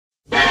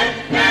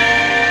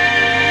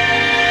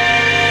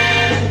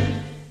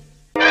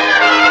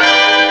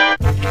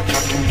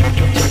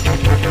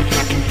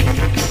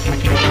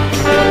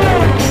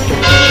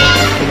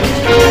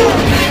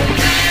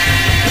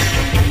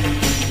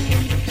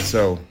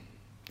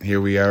Here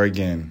we are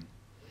again.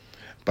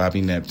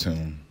 Bobby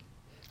Neptune.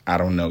 I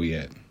don't know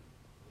yet.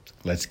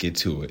 Let's get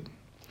to it.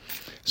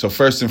 So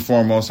first and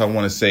foremost, I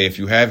want to say if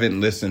you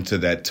haven't listened to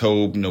that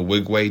Tobe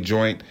Nwigwe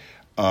joint,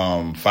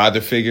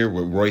 Father Figure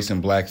with Royce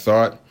and Black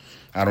Thought,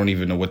 I don't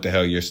even know what the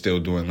hell you're still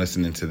doing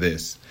listening to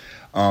this.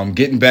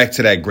 Getting back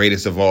to that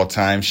greatest of all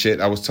time shit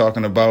I was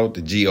talking about,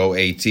 the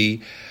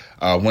GOAT.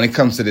 When it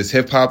comes to this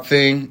hip hop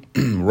thing,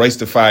 Royce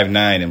da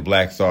 5'9" and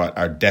Black Thought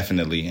are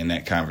definitely in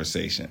that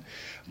conversation.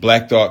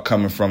 Black Thought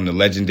coming from the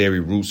legendary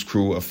Roots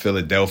crew of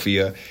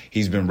Philadelphia.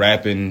 He's been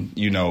rapping,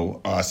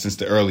 since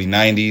the early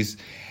 90s.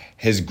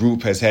 His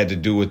group has had to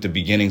do with the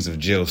beginnings of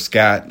Jill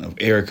Scott, of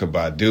Erykah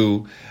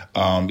Badu,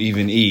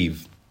 even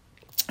Eve.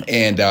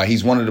 And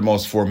he's one of the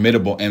most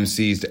formidable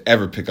MCs to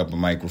ever pick up a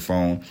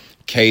microphone.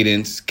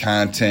 Cadence,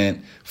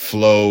 content,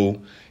 flow,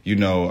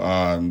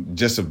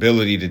 just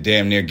ability to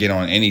damn near get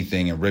on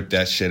anything and rip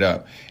that shit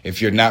up.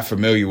 If you're not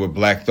familiar with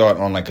Black Thought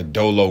on like a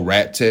Dolo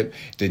rap tip,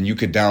 then you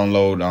could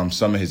download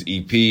some of his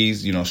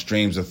EPs,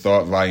 Streams of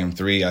Thought Volume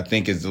 3, I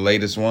think is the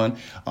latest one.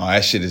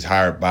 That shit is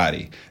hard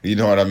body. You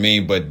know what I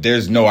mean? But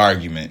there's no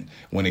argument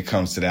when it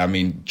comes to that. I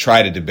mean,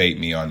 try to debate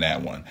me on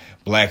that one.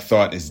 Black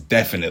Thought is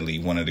definitely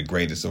one of the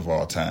greatest of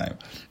all time.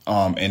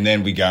 And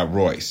then we got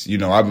Royce.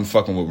 I've been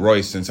fucking with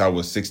Royce since I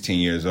was 16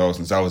 years old,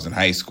 since I was in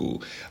high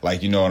school.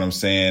 Like, you know what I'm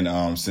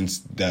saying? Since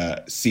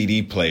the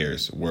CD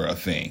players were a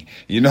thing.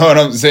 You know what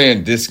I'm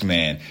saying?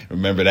 Discman.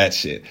 Remember that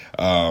shit.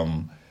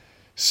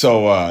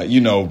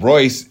 So,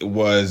 Royce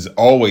was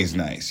always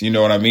nice. You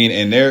know what I mean?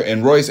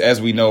 And Royce,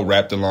 as we know,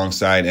 rapped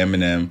alongside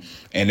Eminem.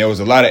 And there was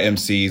a lot of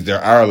MCs. There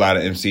are a lot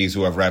of MCs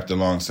who have rapped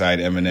alongside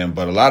Eminem,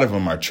 but a lot of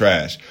them are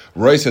trash.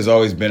 Royce has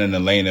always been in a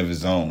lane of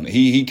his own.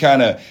 He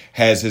kind of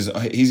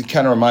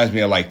reminds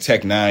me of like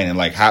Tech Nine and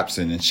like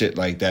Hopsin and shit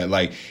like that.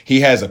 Like he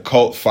has a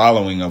cult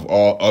following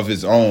of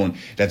his own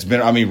that's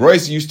been,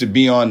 Royce used to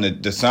be on the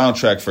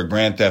soundtrack for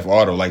Grand Theft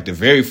Auto, like the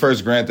very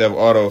first Grand Theft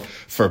Auto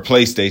for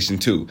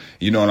PlayStation 2.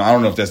 And I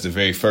don't know if that's the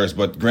very first,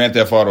 but Grand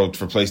Theft Auto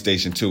for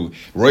PlayStation 2.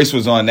 Royce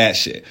was on that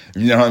shit.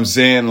 You know what I'm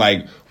saying?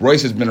 Like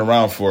Royce has been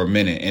around for a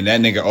minute. And that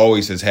nigga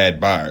always has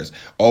had bars,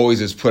 always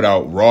has put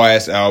out raw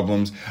ass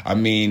albums.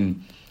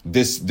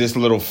 This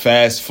little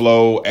fast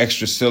flow,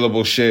 extra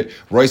syllable shit,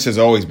 Royce has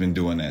always been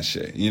doing that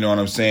shit. You know what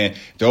I'm saying?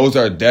 Those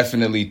are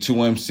definitely two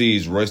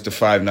MCs, Royce da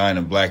 5'9"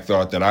 and Black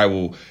Thought, that I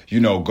will,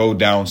 go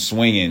down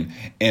swinging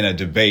in a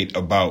debate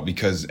about,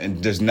 because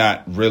there's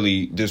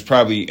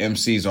probably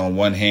MCs on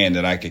one hand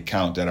that I could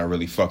count that are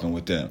really fucking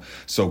with them.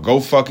 So go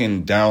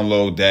fucking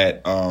download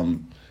that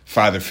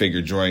Father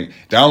Figure joint.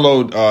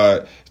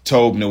 Download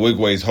Tobe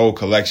Nwigwe's whole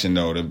collection,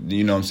 though.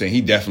 You know what I'm saying?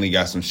 He definitely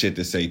got some shit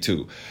to say,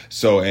 too.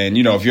 So, and,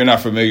 if you're not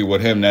familiar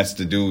with him, that's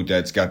the dude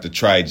that's got the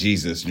Try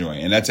Jesus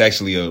joint. And that's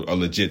actually a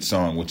legit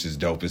song, which is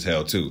dope as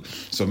hell, too.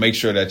 So make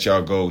sure that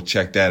y'all go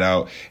check that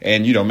out.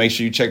 And, make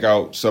sure you check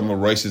out some of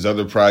Royce's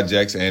other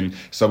projects and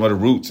some of the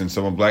Roots and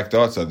some of Black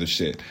Thought's other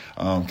shit.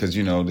 Because,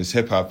 this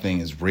hip-hop thing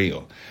is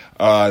real.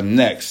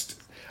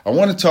 Next, I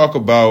want to talk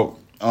about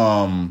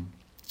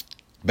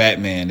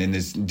Batman in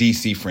this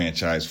DC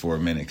franchise for a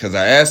minute, because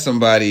I asked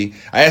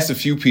a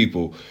few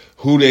people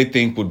who they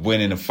think would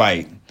win in a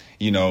fight,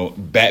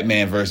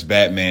 Batman versus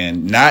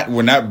Batman.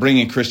 We're not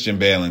bringing Christian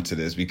Bale into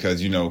this,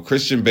 because,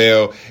 Christian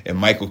Bale and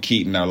Michael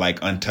Keaton are like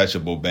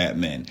untouchable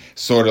Batmen,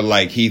 sort of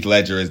like Heath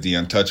Ledger is the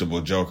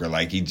untouchable Joker.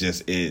 Like he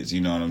just is, you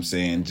know what I'm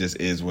saying? Just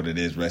is what it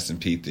is. Rest in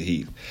peace to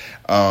Heath.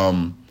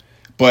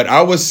 But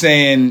I was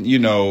saying,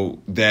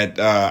 that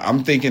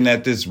I'm thinking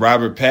that this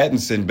Robert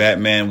Pattinson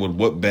Batman would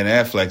whoop Ben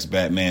Affleck's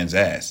Batman's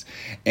ass.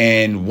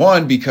 And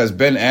one, because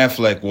Ben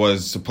Affleck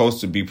was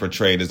supposed to be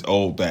portrayed as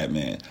old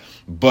Batman.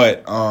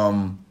 But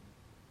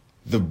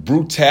the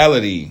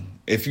brutality,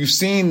 if you've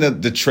seen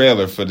the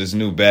trailer for this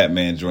new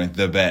Batman joint,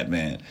 The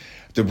Batman,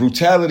 the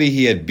brutality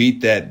he had beat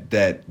that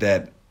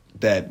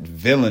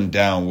villain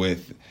down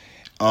with,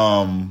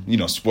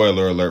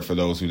 spoiler alert for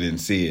those who didn't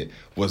see it,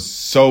 was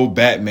so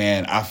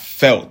Batman, I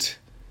felt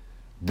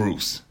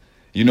Bruce.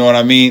 You know what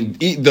I mean?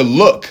 The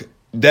look,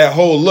 that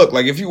whole look.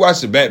 Like if you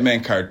watch the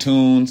Batman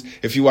cartoons,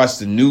 if you watch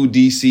the new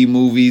DC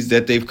movies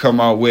that they've come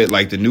out with,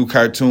 like the new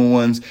cartoon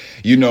ones,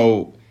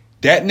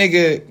 that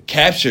nigga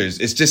captures.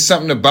 It's just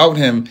something about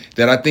him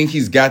that I think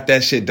he's got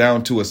that shit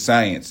down to a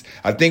science.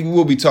 I think we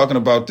will be talking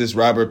about this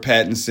Robert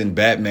Pattinson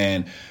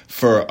Batman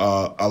for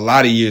a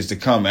lot of years to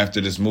come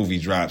after this movie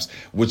drops,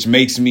 which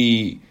makes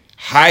me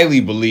highly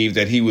believe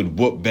that he would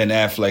whoop Ben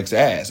Affleck's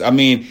ass.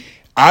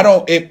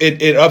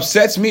 It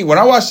upsets me. When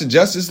I watch the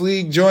Justice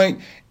League joint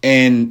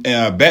and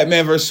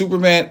Batman vs.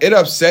 Superman, it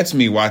upsets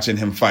me watching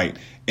him fight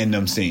in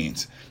them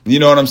scenes. You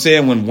know what I'm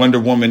saying? When Wonder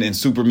Woman and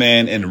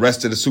Superman and the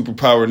rest of the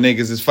superpower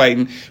niggas is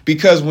fighting.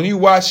 Because when you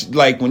watch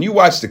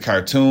the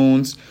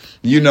cartoons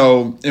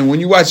And when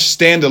you watch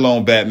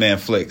standalone Batman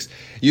flicks,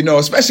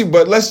 especially,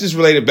 but let's just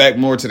relate it back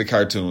more to the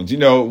cartoons.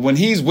 When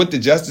he's with the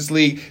Justice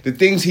League, the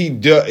things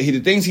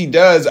he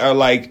does are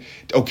like,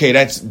 okay,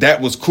 that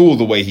was cool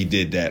the way he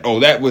did that. Oh,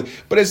 that was,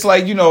 but it's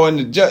like, in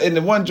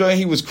the one joint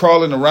he was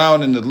crawling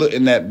around in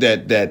that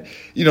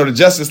the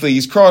Justice League,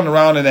 he's crawling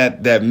around in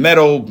that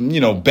metal,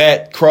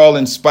 bat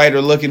crawling spider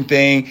looking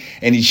thing,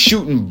 and he's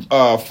shooting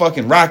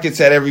fucking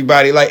rockets at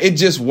everybody. Like, it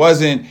just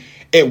wasn't.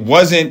 That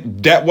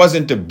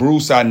wasn't the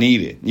Bruce I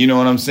needed. You know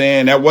what I'm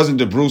saying? That wasn't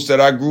the Bruce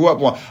that I grew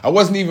up on. I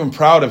wasn't even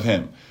proud of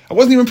him. I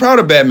wasn't even proud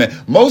of Batman.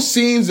 Most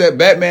scenes that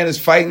Batman is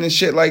fighting and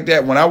shit like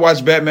that, when I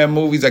watch Batman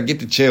movies, I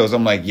get the chills.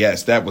 I'm like,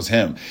 yes, that was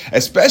him.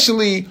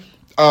 Especially,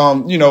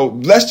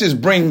 let's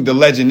just bring the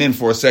legend in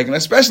for a second,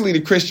 especially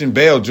the Christian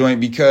Bale joint,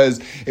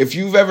 because if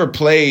you've ever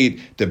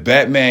played the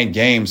Batman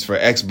games for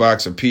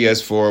Xbox or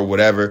PS4 or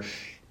whatever,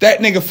 that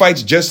nigga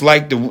fights just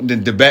like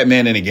the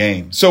Batman in the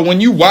game. So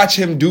when you watch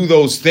him do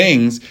those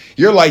things,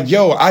 you're like,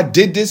 yo, I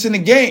did this in the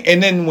game.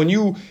 And then when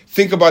you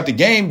think about the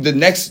game, the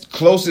next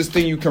closest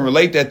thing you can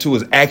relate that to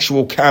is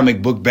actual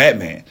comic book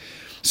Batman.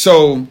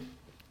 So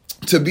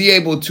to be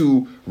able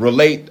to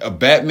relate a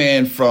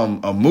Batman from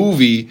a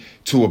movie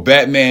to a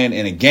Batman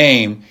in a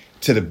game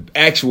to the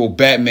actual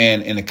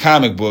Batman in a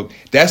comic book,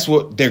 that's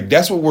what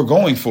we're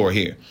going for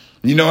here.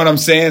 You know what I'm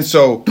saying?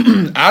 So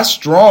I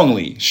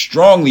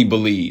strongly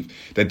believe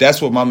that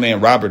that's what my man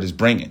Robert is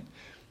bringing.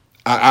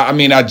 I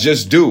mean, I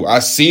just do. I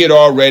see it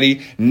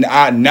already.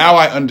 Now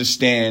I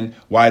understand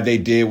why they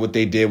did what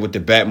they did with the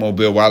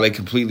Batmobile, why they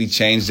completely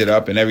changed it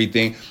up and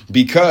everything,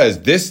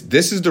 because this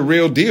is the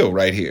real deal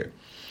right here.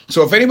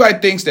 So if anybody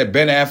thinks that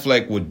Ben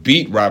Affleck would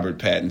beat Robert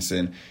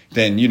Pattinson,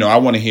 then, I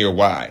want to hear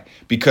why.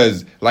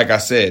 Because, like I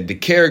said, the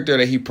character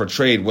that he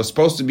portrayed was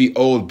supposed to be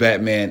old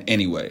Batman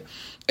anyway.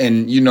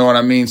 And you know what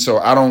I mean? So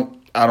I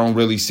don't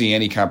really see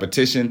any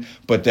competition,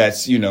 but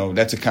that's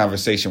a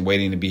conversation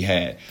waiting to be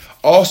had.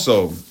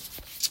 Also,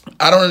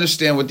 I don't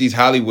understand what these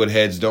Hollywood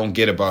heads don't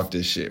get about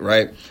this shit,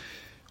 right?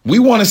 We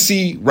want to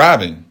see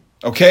Robin,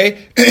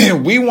 okay?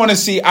 We want to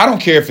see, I don't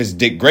care if it's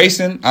Dick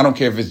Grayson. I don't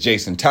care if it's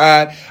Jason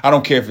Todd. I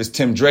don't care if it's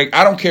Tim Drake.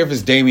 I don't care if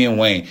it's Damian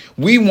Wayne.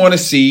 We want to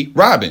see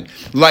Robin.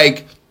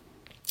 Like,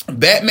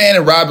 Batman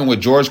and Robin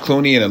with George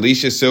Clooney and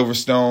Alicia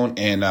Silverstone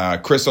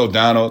and Chris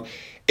O'Donnell,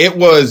 it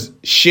was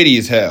shitty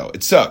as hell.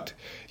 It sucked.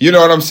 You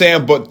know what I'm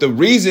saying? But the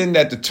reason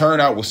that the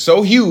turnout was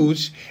so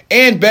huge,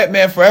 and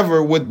Batman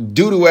Forever with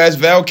doo-doo ass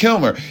Val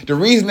Kilmer, the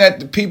reason that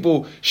the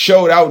people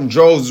showed out in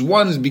droves is,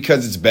 one, is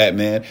because it's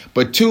Batman,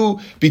 but two,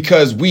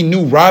 because we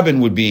knew Robin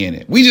would be in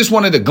it. We just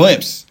wanted a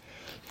glimpse.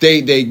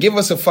 They give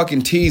us a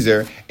fucking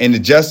teaser in the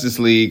Justice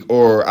League,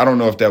 or I don't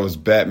know if that was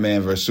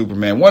Batman versus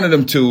Superman, one of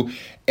them two,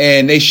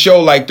 and they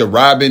show like the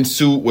Robin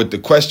suit with the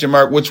question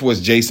mark, which was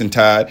Jason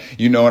Todd.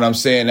 You know what I'm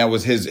saying? That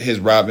was his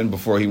Robin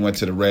before he went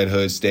to the Red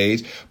Hood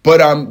stage.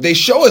 But they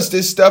show us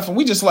this stuff and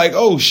we just like,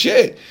 oh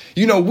shit.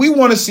 We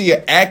want to see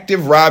an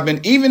active Robin,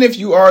 even if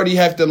you already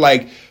have to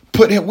like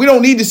put him. We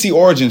don't need to see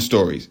origin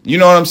stories. You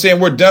know what I'm saying?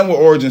 We're done with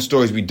origin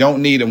stories. We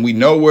don't need them. We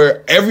know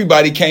where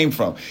everybody came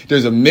from.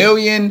 There's a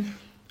million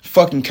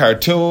fucking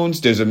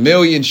cartoons. There's a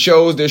million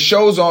shows. There's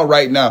shows on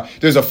right now.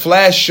 There's a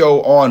Flash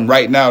show on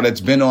right now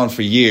that's been on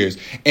for years,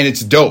 and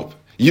it's dope.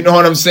 You know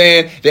what I'm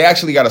saying? They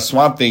actually got a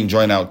Swamp Thing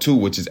joint out too,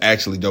 which is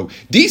actually dope.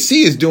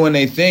 DC is doing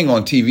their thing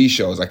on TV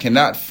shows. There's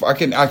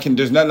nothing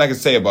I can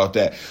say about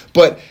that.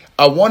 But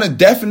I want to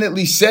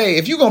definitely say,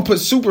 if you're going to put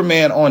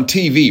Superman on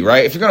TV,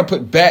 right? If you're going to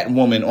put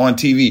Batwoman on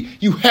TV,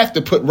 you have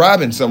to put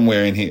Robin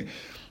somewhere in here.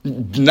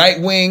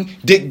 Nightwing,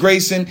 Dick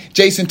Grayson,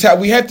 Jason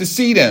Todd, we have to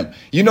see them.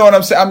 You know what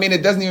I'm saying? I mean,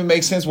 it doesn't even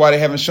make sense why they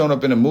haven't shown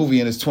up in a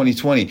movie and it's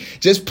 2020.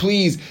 Just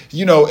please,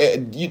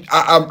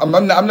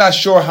 I'm not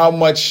sure how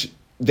much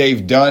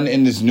they've done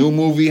in this new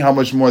movie, how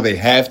much more they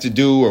have to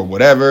do or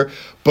whatever.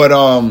 But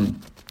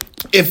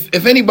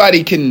if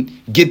anybody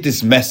can get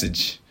this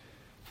message,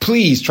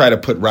 please try to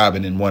put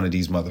Robin in one of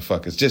these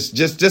motherfuckers.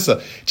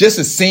 Just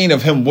a scene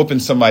of him whooping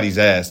somebody's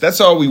ass. That's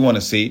all we want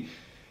to see.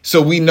 So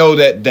we know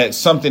that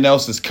something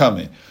else is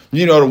coming.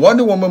 The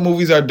Wonder Woman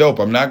movies are dope.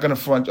 I'm not going to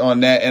front on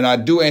that. And I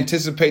do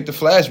anticipate The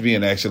Flash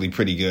being actually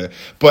pretty good.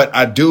 But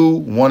I do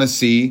want to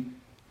see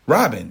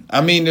Robin.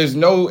 I mean,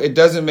 it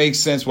doesn't make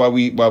sense why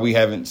we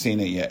haven't seen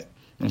it yet.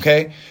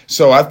 Okay?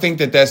 So I think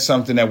that that's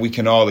something that we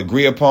can all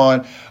agree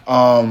upon.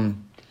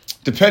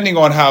 Depending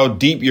on how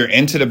deep you're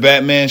into the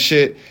Batman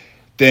shit,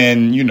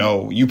 then,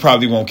 you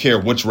probably won't care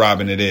which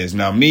Robin it is.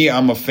 Now, me,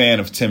 I'm a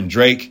fan of Tim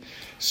Drake.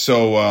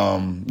 So,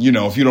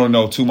 if you don't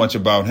know too much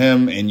about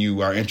him and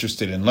you are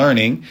interested in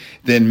learning,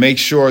 then make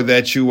sure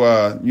that you,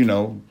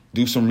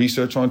 do some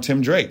research on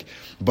Tim Drake.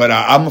 But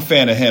I'm a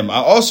fan of him. I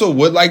also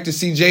would like to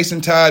see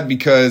Jason Todd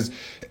because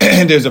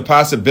there's a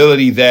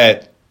possibility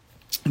that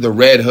the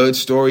Red Hood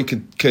story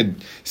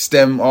could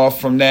stem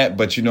off from that.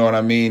 But you know what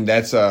I mean?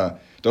 Those are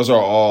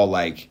all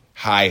like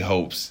high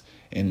hopes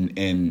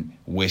and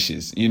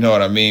wishes. You know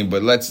what I mean?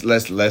 But let's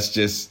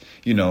just,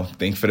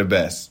 think for the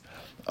best.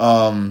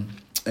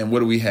 And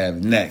what do we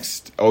have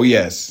next? Oh,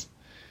 yes.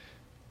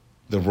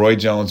 The Roy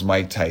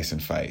Jones-Mike Tyson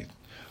fight.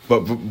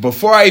 But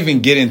before I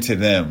even get into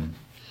them,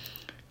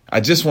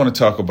 I just want to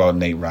talk about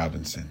Nate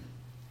Robinson.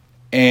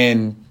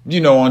 And,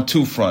 on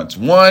two fronts.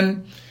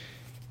 One,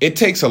 it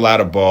takes a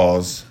lot of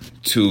balls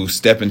to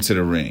step into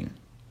the ring.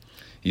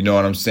 You know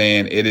what I'm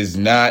saying? It is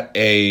not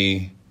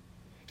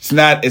it's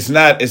not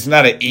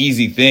an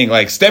easy thing.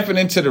 Like, stepping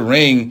into the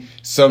ring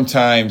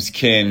sometimes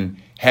can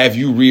have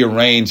you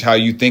rearrange how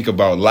you think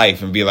about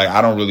life and be like,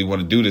 I don't really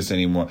want to do this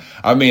anymore.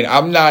 I mean,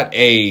 I'm not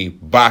a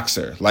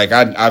boxer. Like,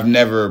 I've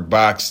never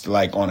boxed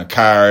like on a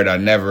card. I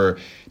never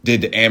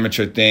did the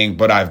amateur thing,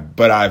 but I've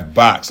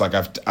boxed. Like,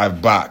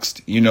 I've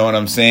boxed. You know what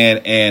I'm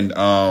saying? And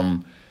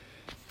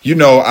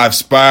I've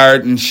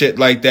sparred and shit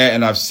like that,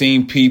 and I've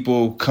seen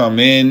people come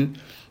in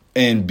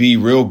and be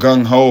real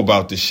gung ho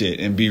about the shit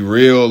and be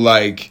real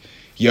like,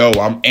 yo,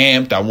 I'm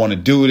amped, I want to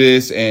do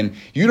this. And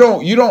I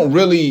don't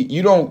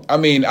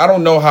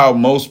know how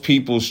most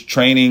people's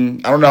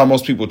training, I don't know how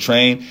most people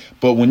train,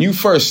 but when you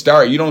first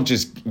start, you don't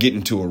just get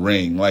into a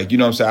ring. Like, you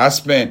know what I'm saying? I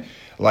spent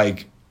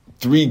like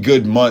 3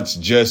 good months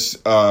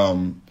just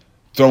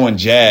throwing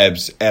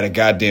jabs at a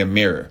goddamn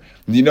mirror.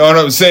 You know what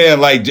I'm saying?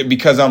 Like,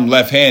 because I'm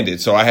left-handed,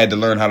 so I had to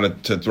learn how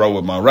to throw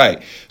with my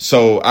right.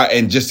 So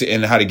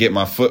and how to get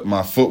my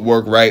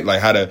footwork right,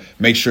 like how to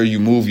make sure you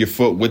move your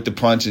foot with the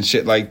punch and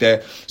shit like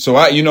that.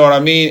 So you know what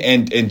I mean?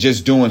 And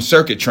just doing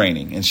circuit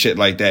training and shit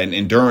like that, and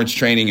endurance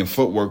training and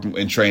footwork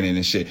and training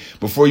and shit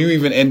before you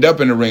even end up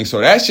in the ring. So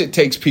that shit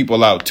takes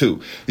people out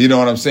too. You know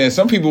what I'm saying?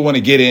 Some people want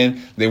to get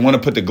in, they want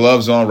to put the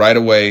gloves on right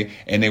away,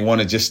 and they want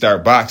to just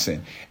start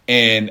boxing.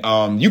 And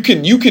you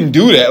can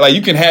do that. Like,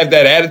 you can have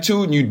that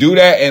attitude and you do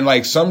that, and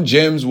like some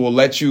gyms will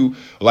let you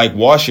like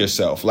wash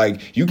yourself.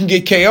 Like, you can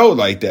get KO'd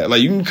like that.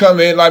 Like, you can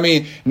come in. I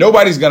mean,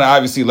 nobody's gonna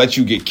obviously let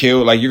you get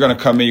killed. Like, you're gonna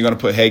come in, you're gonna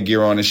put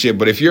headgear on and shit.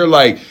 But if you're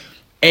like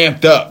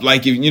amped up,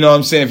 like, if, you know what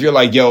I'm saying, if you're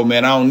like, yo,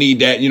 man, I don't need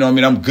that, you know what I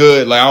mean, I'm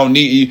good, like, I don't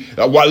need you,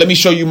 let me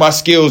show you my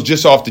skills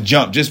just off the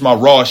jump, just my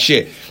raw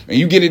shit. And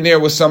you get in there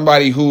with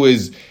somebody who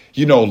is,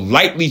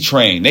 lightly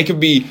trained. They could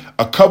be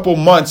a couple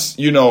months,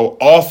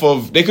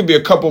 they could be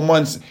a couple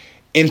months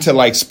into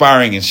like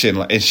sparring and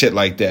shit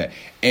like that.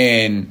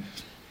 And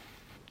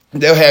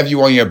they'll have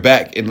you on your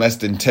back in less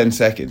than 10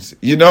 seconds.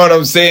 You know what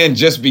I'm saying?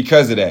 Just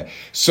because of that.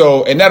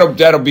 So, and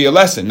that'll be a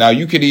lesson. Now,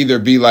 you could either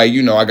be like,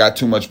 I got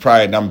too much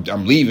pride and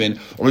I'm leaving,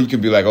 or you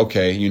could be like,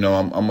 okay,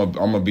 I'm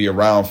gonna be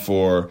around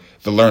for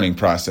the learning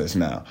process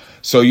now.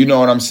 So, you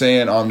know what I'm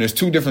saying? There's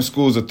 2 different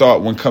schools of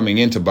thought when coming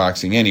into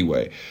boxing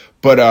anyway.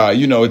 But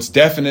it's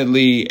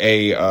definitely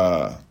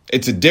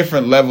it's a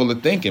different level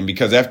of thinking,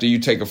 because after you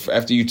take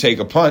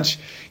a punch,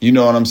 you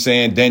know what I'm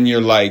saying, then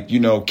you're like,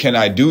 can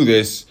I do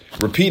this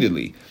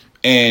repeatedly?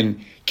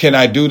 And can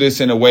I do this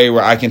in a way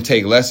where I can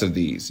take less of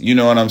these? You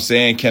know what I'm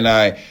saying? Can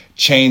I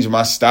change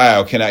my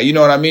style? Can I, you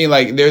know what I mean?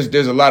 Like,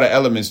 there's a lot of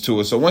elements to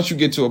it. So once you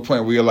get to a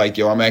point where you're like,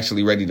 yo, I'm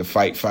actually ready to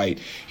fight,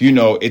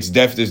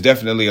 there's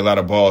definitely a lot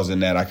of balls in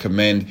that. I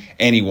commend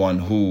anyone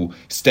who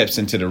steps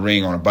into the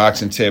ring on a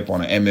boxing tip,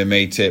 on an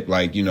MMA tip.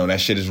 Like,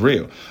 that shit is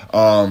real.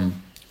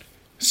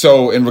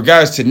 So in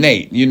regards to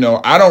Nate,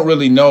 I don't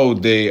really know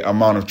the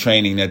amount of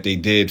training that they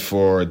did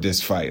for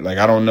this fight. Like,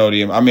 I don't know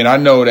I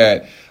know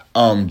that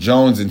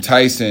Jones and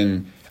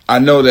Tyson, I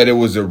know that it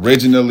was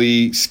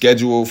originally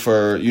scheduled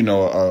for,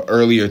 a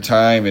earlier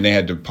time, and they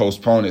had to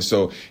postpone it.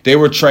 So they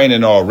were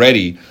training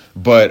already,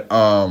 but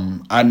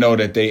I know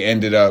that they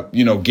ended up,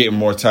 getting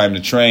more time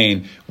to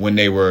train when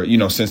they were,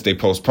 since they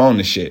postponed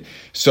the shit.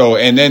 So,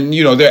 and then,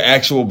 they're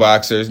actual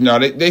boxers. Now,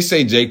 they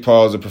say Jake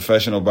Paul is a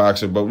professional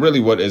boxer, but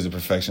really, what is a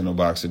professional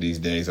boxer these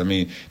days? I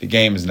mean, the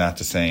game is not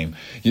the same.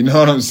 You know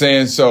what I'm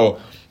saying? So,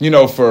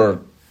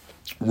 for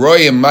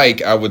Roy and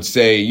Mike, I would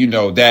say,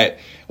 that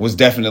was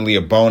definitely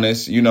a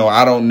bonus.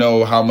 I don't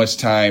know how much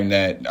time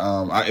that,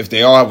 if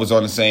they all was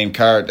on the same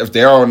card, if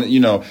they all,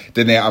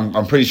 then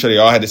I'm pretty sure they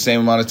all had the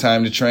same amount of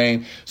time to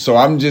train. So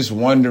I'm just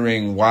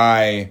wondering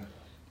why,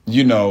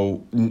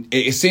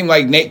 it seemed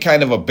like Nate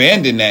kind of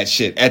abandoned that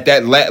shit at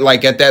that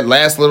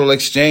last little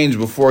exchange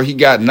before he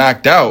got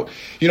knocked out.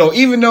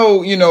 Even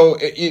though,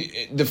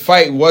 the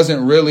fight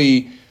wasn't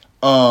really,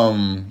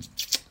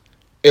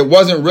 it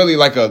wasn't really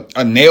like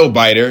a nail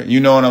biter, you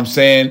know what I'm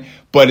saying?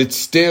 But it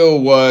still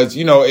was,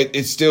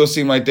 it still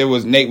seemed like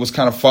Nate was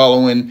kind of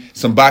following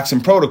some boxing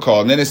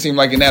protocol. And then it seemed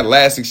like in that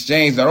last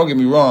exchange, now don't get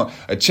me wrong,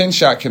 a chin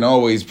shot can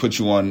always put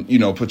you on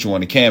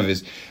the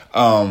canvas.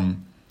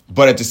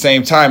 But at the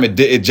same time, it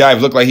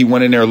Jive looked like he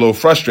went in there a little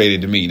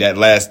frustrated to me, that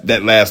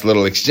last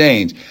little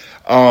exchange.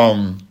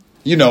 And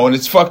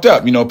it's fucked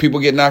up. People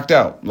get knocked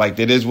out. Like,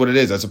 that is what it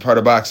is. That's a part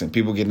of boxing.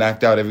 People get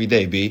knocked out every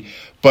day, B.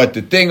 But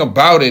the thing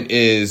about it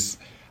is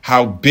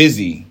how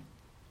busy.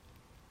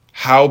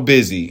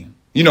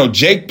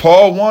 Jake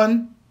Paul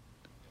won,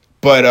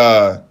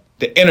 but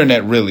the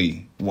internet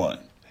really won.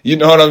 You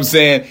know what I'm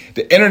saying?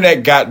 The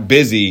internet got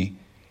busy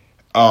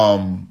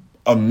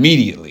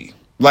immediately.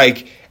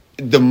 Like,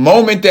 the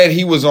moment that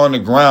he was on the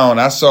ground,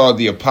 I saw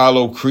the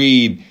Apollo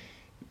Creed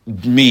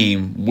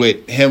meme with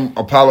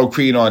Apollo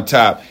Creed on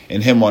top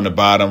and him on the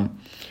bottom.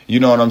 You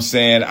know what I'm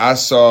saying? I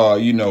saw,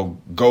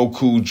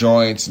 Goku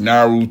joints,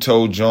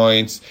 Naruto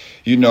joints,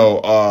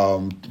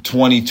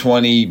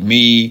 2020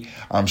 me.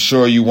 I'm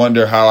sure you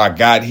wonder how I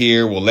got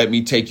here. Well, let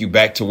me take you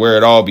back to where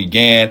it all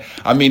began.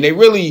 I mean, they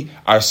really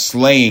are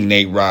slaying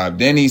Nate Robb.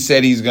 Then he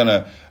said he's going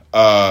to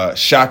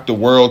shock the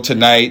world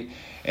tonight.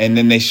 And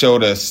then they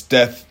showed a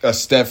Steph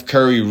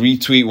Curry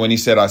retweet when he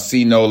said, "I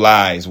see no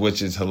lies,"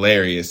 which is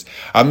hilarious.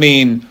 I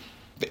mean,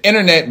 the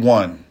internet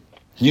won.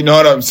 You know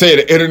what I'm saying?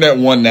 The internet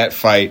won that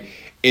fight.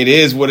 It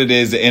is what it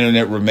is. The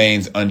internet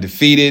remains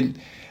undefeated.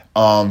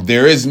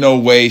 There is no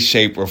way,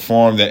 shape, or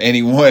form that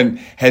anyone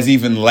has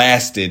even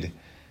lasted.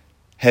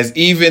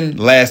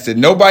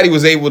 Nobody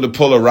was able to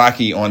pull a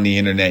Rocky on the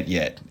internet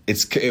yet.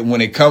 When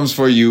it comes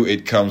for you,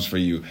 it comes for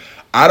you.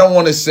 I don't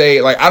want to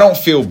say, I don't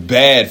feel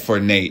bad for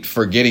Nate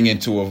for getting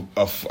into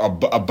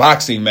a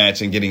boxing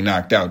match and getting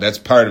knocked out. That's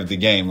part of the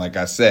game, like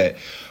I said.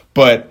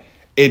 But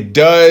it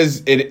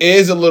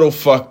is a little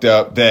fucked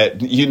up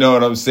that, you know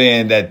what I'm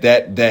saying,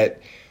 that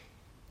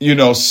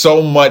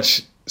so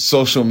much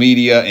social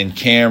media and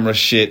camera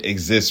shit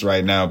exists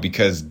right now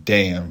because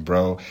damn,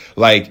 bro.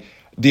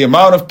 The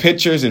amount of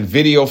pictures and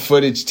video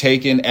footage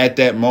taken at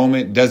that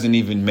moment doesn't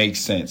even make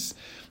sense.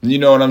 You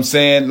know what I'm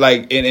saying?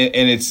 And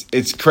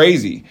it's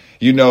crazy.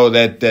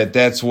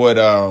 That's what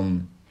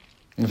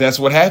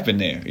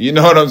happened there. You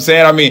know what I'm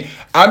saying? I mean,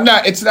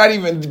 it's not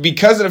even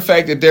because of the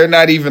fact that they're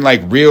not even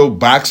real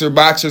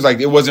boxers.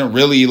 It wasn't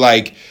really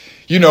it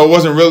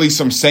wasn't really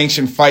some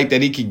sanctioned fight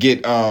that he could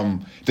get,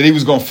 that he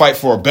was going to fight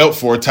for a belt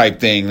for type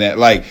thing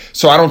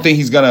so I don't think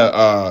he's going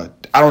to,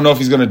 I don't know if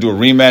he's going to do a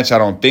rematch. I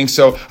don't think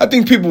so. I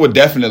think people would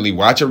definitely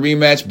watch a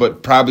rematch,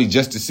 but probably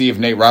just to see if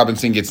Nate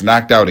Robinson gets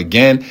knocked out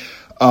again.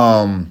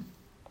 I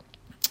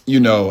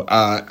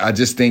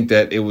just think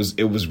that it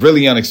was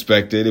really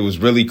unexpected. It was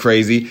really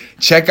crazy.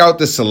 Check out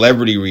the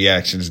celebrity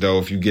reactions though,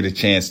 if you get a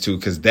chance to,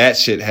 because that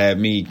shit had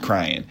me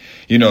crying.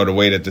 The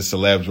way that the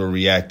celebs were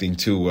reacting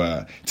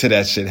to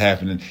that shit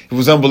happening. It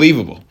was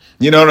unbelievable.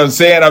 You know what I'm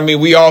saying? I mean,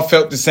 we all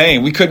felt the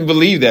same. We couldn't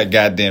believe that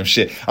goddamn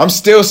shit. I'm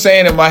still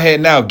saying in my head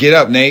now, get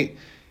up, Nate.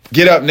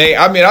 Get up, Nate.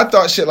 I mean, I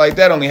thought shit like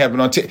that only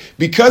happened on TV.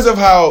 Because of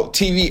how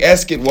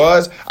TV-esque it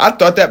was, I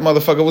thought that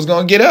motherfucker was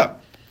going to get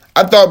up.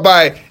 I thought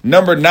by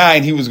number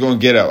 9 he was going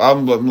to get up.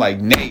 I'm like,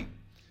 Nate.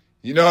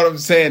 You know what I'm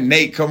saying?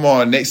 Nate, come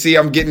on. Nate. See,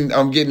 I'm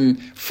getting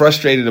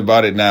frustrated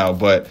about it now.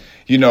 But,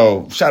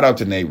 shout out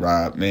to Nate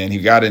Robb, man. He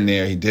got in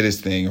there. He did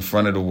his thing in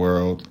front of the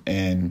world.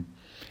 And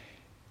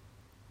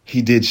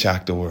he did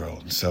shock the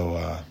world.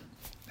 So,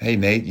 hey,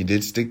 Nate, you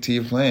did stick to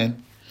your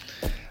plan.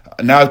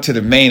 Now to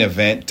the main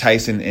event,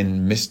 Tyson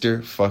and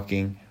Mr.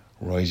 fucking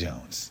Roy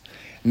Jones.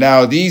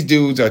 Now, these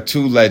dudes are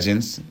two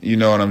legends. You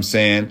know what I'm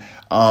saying?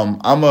 I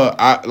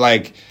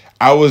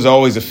was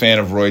always a fan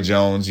of Roy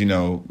Jones.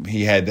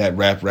 He had that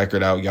rap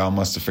record out. Y'all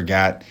must have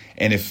forgot.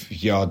 And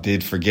if y'all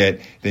did forget,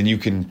 then you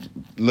can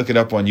look it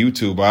up on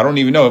YouTube. I don't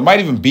even know. It might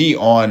even be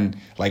on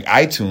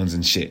iTunes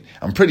and shit.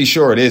 I'm pretty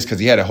sure it is because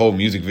he had a whole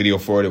music video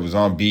for it. It was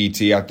on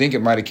BET. I think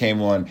it might have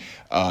came on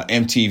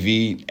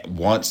MTV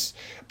once,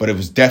 but it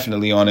was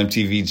definitely on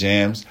MTV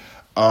Jams.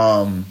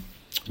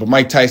 But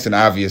Mike Tyson,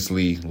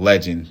 obviously,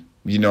 legend.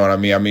 You know what I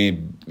mean? I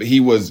mean,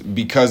 he was,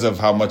 because of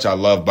how much I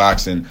love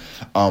boxing,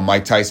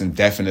 Mike Tyson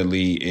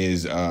definitely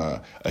is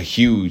a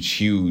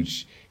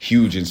huge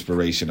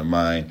inspiration of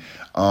mine.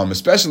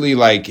 Especially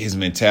his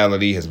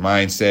mentality, his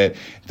mindset,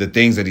 the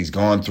things that he's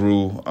gone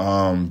through,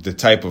 the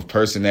type of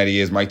person that he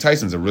is. Mike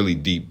Tyson's a really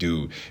deep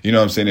dude. You know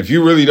what I'm saying? If you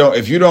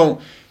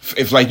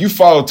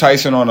follow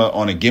Tyson on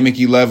a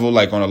gimmicky level,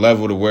 on a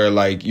level to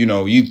where you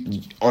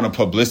on a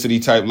publicity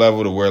type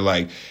level to where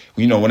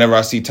whenever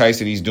I see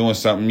Tyson, he's doing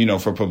something,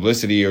 for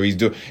publicity or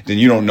then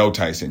you don't know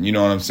Tyson. You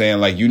know what I'm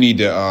saying? You need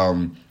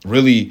to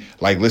really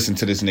listen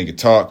to this nigga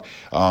talk,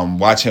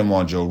 watch him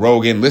on Joe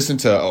Rogan, listen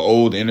to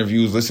old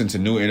interviews, listen to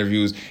new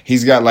interviews.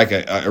 He's got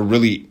a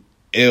really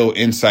ill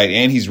insight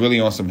and he's really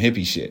on some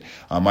hippie shit.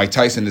 Mike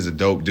Tyson is a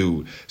dope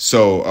dude.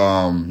 So,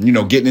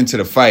 getting into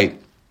the fight,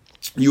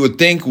 you would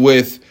think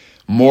with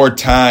more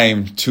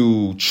time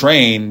to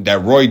train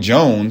that Roy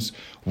Jones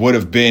would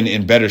have been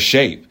in better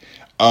shape.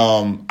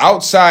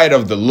 Outside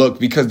of the look,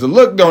 because the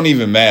look don't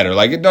even matter.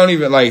 It don't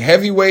even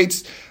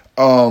heavyweights.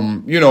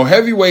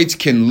 Heavyweights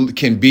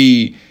can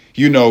be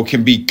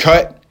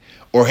cut,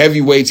 or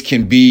heavyweights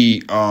can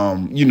be bear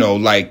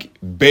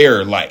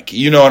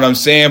you know what I'm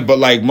saying?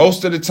 But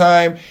most of the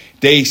time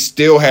they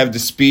still have the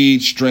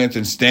speed, strength,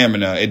 and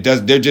stamina.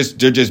 They're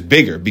just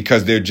bigger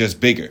because they're just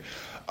bigger.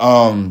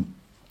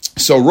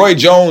 So Roy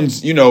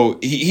Jones,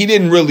 he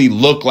didn't really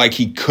look like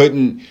he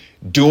couldn't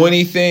do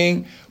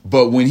anything.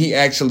 But when he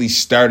actually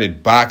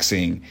started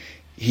boxing,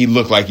 he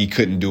looked like he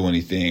couldn't do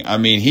anything. I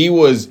mean, he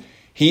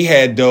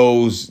had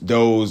those,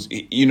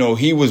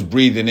 he was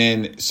breathing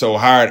in so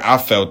hard. I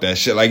felt that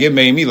shit. It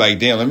made me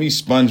damn, let me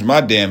sponge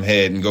my damn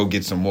head and go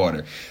get some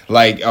water.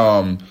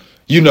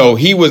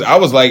 I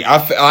was like,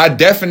 I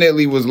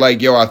definitely was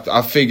like, yo,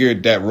 I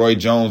figured that Roy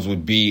Jones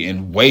would be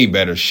in way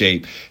better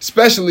shape,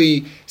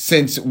 especially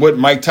since what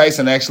Mike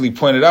Tyson actually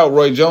pointed out,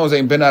 Roy Jones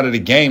ain't been out of the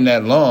game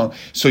that long.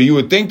 So you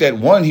would think that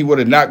he would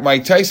have knocked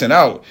Mike Tyson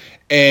out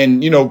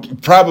and,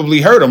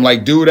 probably hurt him,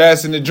 like dude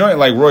ass in the joint.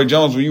 Like, Roy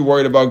Jones, were you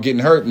worried about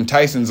getting hurt? And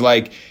Tyson's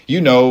like,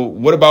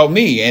 what about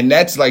me? And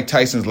that's like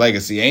Tyson's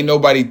legacy. Ain't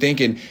nobody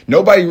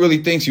really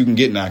thinks you can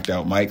get knocked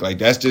out, Mike. Like,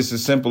 that's just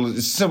as simple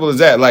as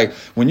that. Like,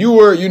 when you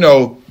were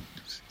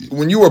boxing,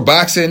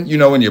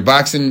 when you're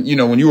boxing,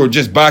 when you were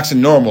just boxing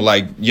normal,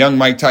 like young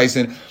Mike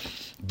Tyson,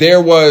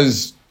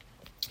 there's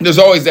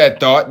always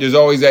that thought. There's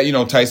always that,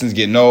 Tyson's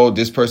getting old.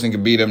 This person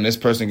could beat him. This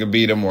person could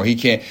beat him, or he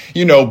can't,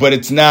 but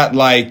it's not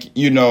like,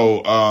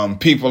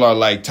 people are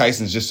like,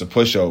 Tyson's just a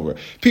pushover.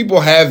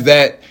 People have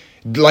that,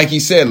 like he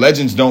said,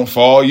 legends don't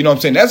fall. You know what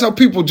I'm saying? That's how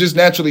people just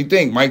naturally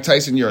think. Mike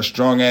Tyson, you're a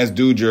strong ass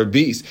dude. You're a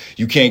beast.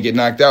 You can't get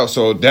knocked out.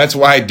 So that's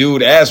why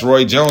dude asked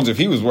Roy Jones if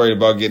he was worried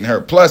about getting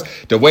hurt. Plus,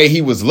 the way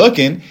he was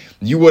looking,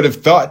 you would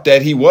have thought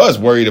that he was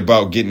worried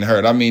about getting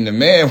hurt. I mean, the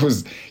man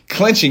was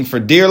clenching for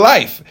dear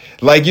life.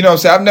 Like, what I'm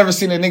saying? I've never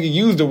seen a nigga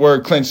use the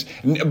word clench.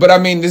 But I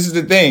mean, this is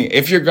the thing.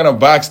 If you're going to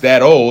box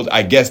that old,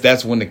 I guess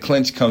that's when the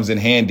clinch comes in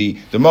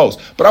handy the most.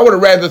 But I would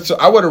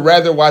have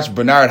rather watched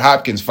Bernard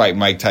Hopkins fight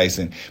Mike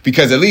Tyson,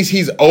 because at least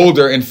he's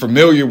older and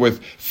familiar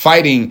with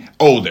fighting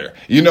older.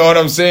 You know what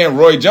I'm saying?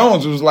 Roy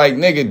Jones was like,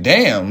 nigga,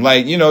 damn.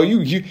 Like,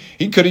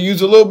 he could have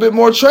used a little bit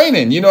more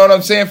training. You know what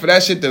I'm saying? For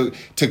that shit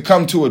to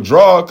come to a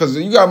draw. Because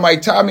you got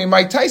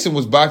Mike Tyson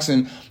was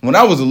boxing when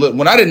I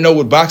didn't know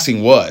what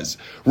boxing was.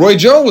 Roy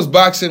Jones was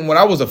boxing when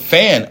I was a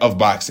fan of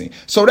boxing.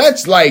 So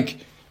that's like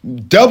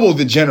double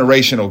the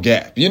generational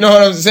gap. You know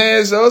what I'm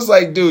saying? So it's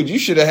like, dude, you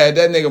should have had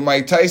that nigga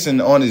Mike Tyson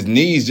on his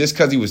knees just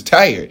because he was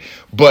tired.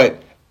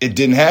 But it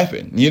didn't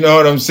happen. You know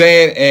what I'm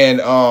saying?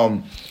 And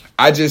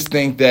I just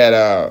think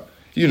that,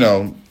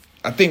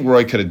 I think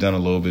Roy could have done a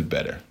little bit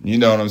better. You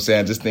know what I'm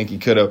saying? I just think he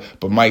could have.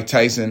 But Mike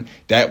Tyson,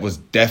 that was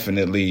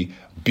definitely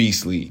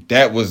beastly.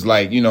 That was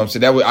like, I'm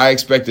saying? I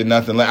expected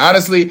nothing. Like,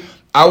 honestly,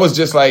 I was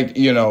just like,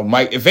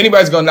 Mike, if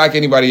anybody's going to knock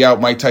anybody out,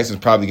 Mike Tyson's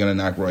probably going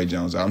to knock Roy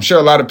Jones out. I'm sure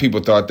a lot of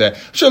people thought that.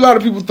 I'm sure a lot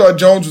of people thought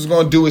Jones was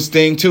going to do his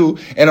thing too.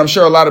 And I'm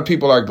sure a lot of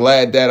people are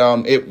glad that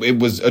it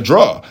was a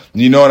draw.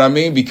 You know what I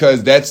mean?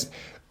 Because that's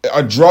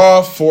a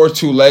draw for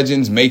two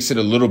legends makes it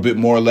a little bit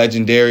more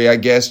legendary, I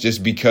guess,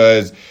 just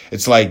because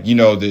it's like,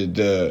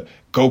 the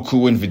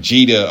Goku and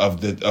Vegeta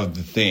of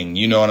the thing.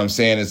 You know what I'm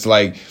saying? It's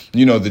like,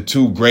 the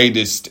two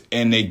greatest,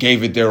 and they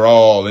gave it their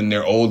all in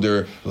their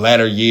older,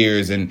 latter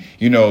years. And,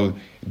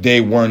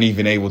 they weren't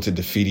even able to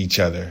defeat each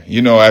other,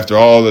 after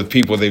all the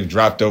people they've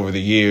dropped over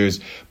the years,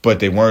 but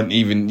they weren't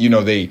even,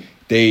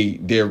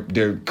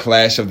 their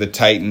Clash of the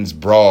Titans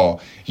brawl,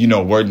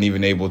 weren't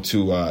even able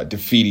to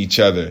defeat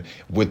each other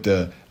with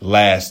the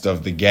last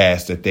of the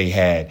gas that they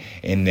had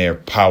in their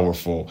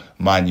powerful,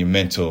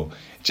 monumental,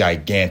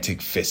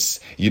 gigantic fists.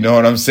 You know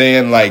what I'm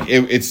saying? Like,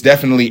 it's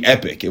definitely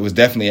epic. It was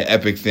definitely an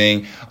epic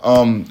thing.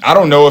 I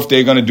don't know if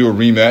they're going to do a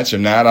rematch or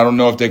not. I don't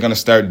know if they're going to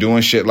start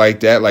doing shit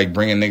like that, like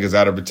bringing niggas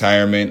out of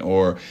retirement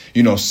or,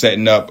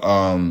 setting up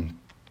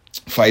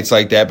fights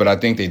like that, but I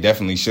think they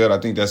definitely should. I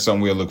think that's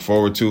something we'll look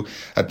forward to.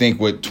 I think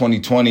with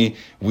 2020,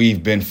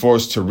 we've been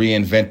forced to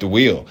reinvent the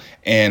wheel.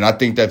 And I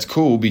think that's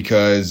cool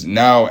because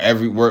now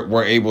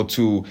we're able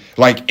to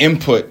like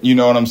input, you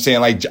know what I'm saying?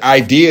 Like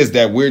ideas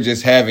that we're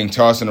just having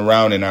tossing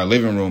around in our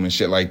living room and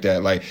shit like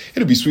that. Like,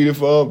 it'd be sweet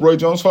if Roy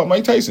Jones fought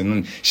Mike Tyson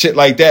and shit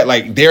like that.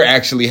 Like, they're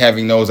actually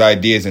having those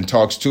ideas and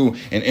talks too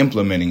and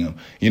implementing them.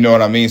 You know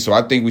what I mean? So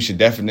I think we should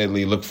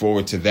definitely look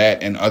forward to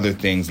that and other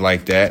things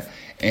like that.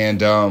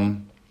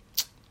 And,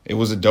 it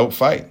was a dope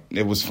fight.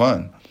 It was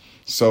fun.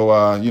 So,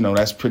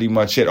 that's pretty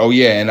much it. Oh,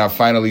 yeah, and I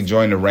finally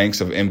joined the ranks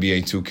of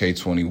NBA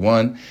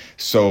 2K21.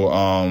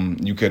 So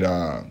you could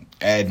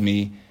add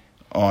me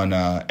on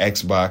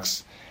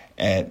Xbox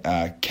at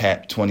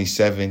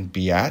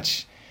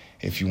Cat27Biatch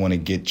if you want to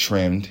get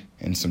trimmed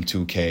in some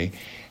 2K.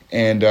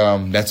 And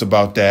that's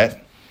about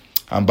that.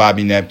 I'm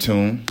Bobby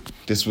Neptune.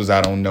 This was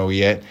I Don't Know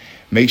Yet.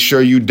 Make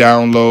sure you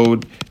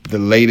download the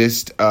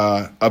latest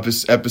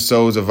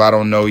episodes of I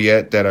Don't Know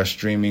Yet that are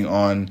streaming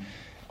on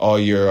all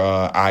your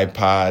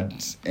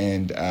iPods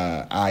and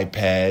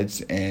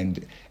iPads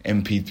and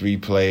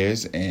MP3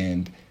 players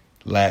and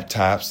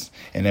laptops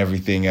and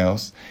everything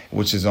else,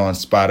 which is on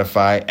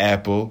Spotify,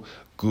 Apple,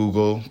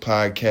 Google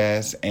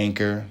Podcasts,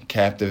 Anchor,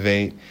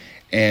 Captivate.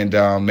 And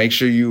make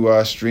sure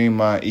you stream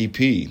my EP,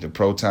 the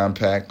Proton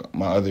Pack,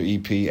 my other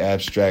EP,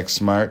 Abstract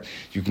Smart.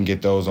 You can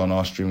get those on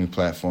all streaming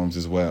platforms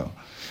as well.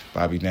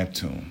 Bobby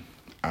Neptune,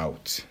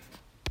 out.